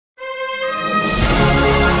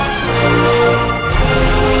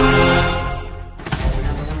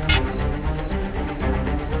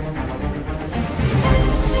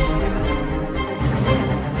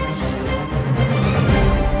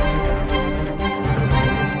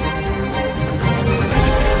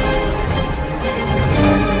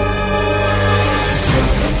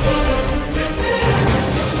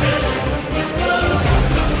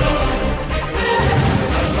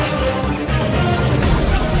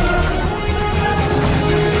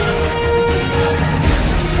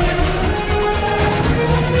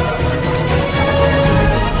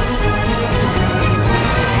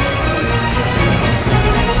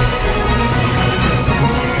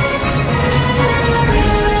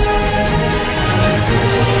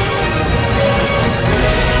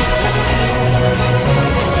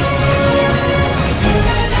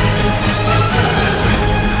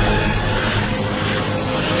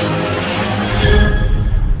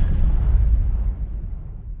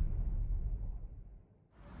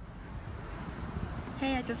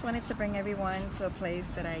just wanted to bring everyone to a place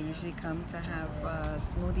that I usually come to have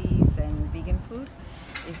smoothies and vegan food.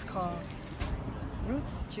 It's called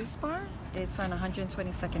Roots Juicebar. It's on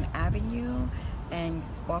 122nd Avenue and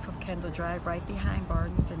off of Kendall Drive, right behind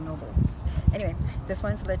Barnes and Nobles. Anyway, just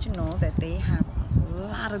wanted to let you know that they have a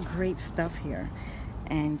lot of great stuff here.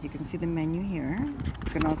 And you can see the menu here. You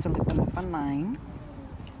can also look them up online.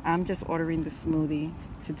 I'm just ordering the smoothie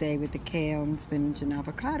today with the kale and spinach and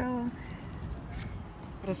avocado.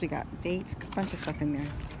 What else we got? Dates, a bunch of stuff in there.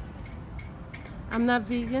 I'm not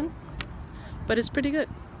vegan, but it's pretty good.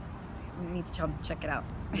 You need to check it out.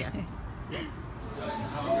 Yeah. Yes.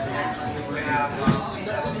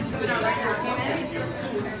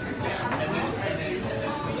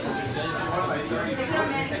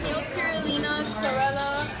 Spirulina,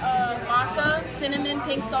 chlorella, maca, cinnamon,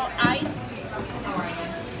 pink salt, ice,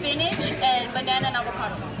 spinach, and banana and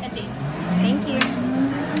avocado, and dates. Thank you.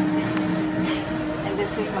 And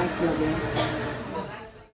this is my smoothie.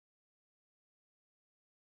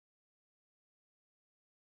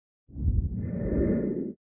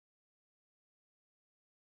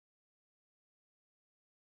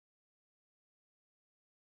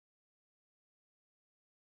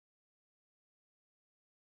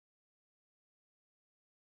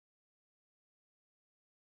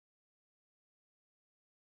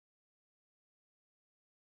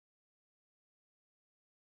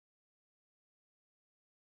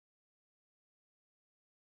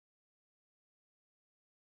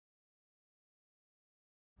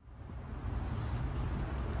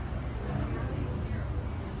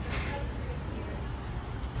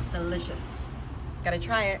 Delicious. Gotta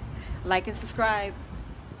try it. Like and subscribe.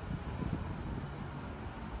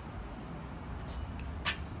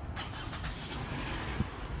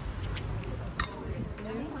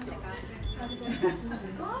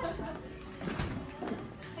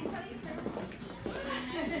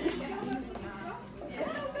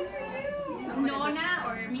 Nona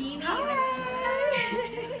or Mimi.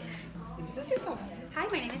 Hi. Introduce yourself. Hi,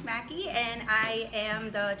 my name is Macky, and I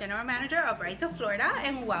am the general manager of Brides of Florida.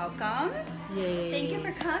 And welcome. Yay. Thank you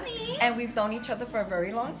for coming. And we've known each other for a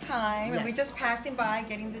very long time. Yes. And we just passing by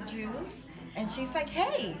getting the juice. And she's like,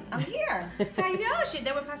 hey, I'm here. I know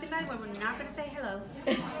they were passing by, but we're not gonna say hello.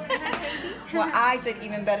 Isn't that crazy? Well, I did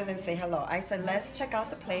even better than say hello. I said, let's check out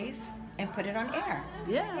the place and put it on air.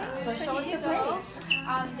 Yeah. So show us here your you go.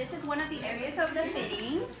 place. This is one of the areas of the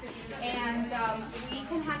fittings, and we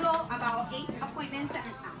can handle about 8 appointments an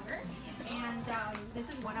hour. And this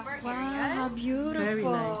is one of our Wow, areas. beautiful. Very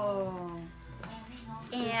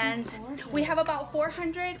nice. And we have about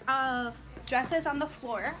 400 dresses on the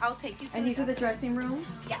floor. I'll take you to And these are the dressing rooms?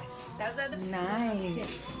 Yes, those are the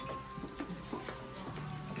Nice.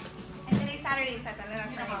 And today's Saturday, so it's a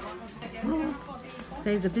little crazy.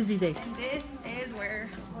 Today's a busy day. And this is where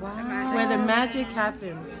Wow. the magic Where the magic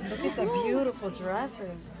happens. Look at the beautiful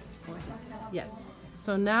dresses. Yes.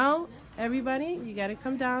 So now, everybody, you got to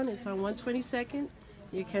come down. It's on 122nd,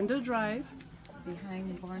 your Kendall Drive,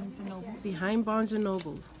 Behind Barnes and Noble. behind Barnes and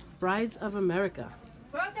Noble. Brides of America.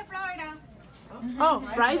 Road to Florida. Oh,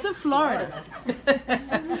 Brides of Florida.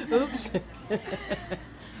 Oops.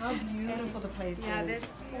 How beautiful the place Yeah, is. there's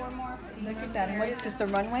 4 more. Look at that. And what is this, the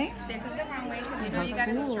runway? This is the runway because you know you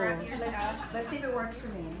gotta strap your stuff. Let's see if it works for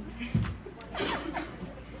me.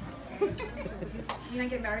 You gonna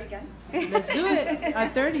get married again? Let's do it. Our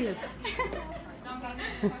 30th.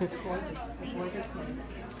 It's gorgeous. Gorgeous place.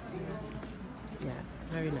 Yeah,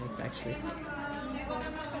 very nice actually.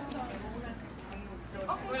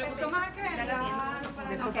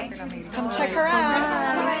 Okay. Come check her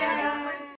out.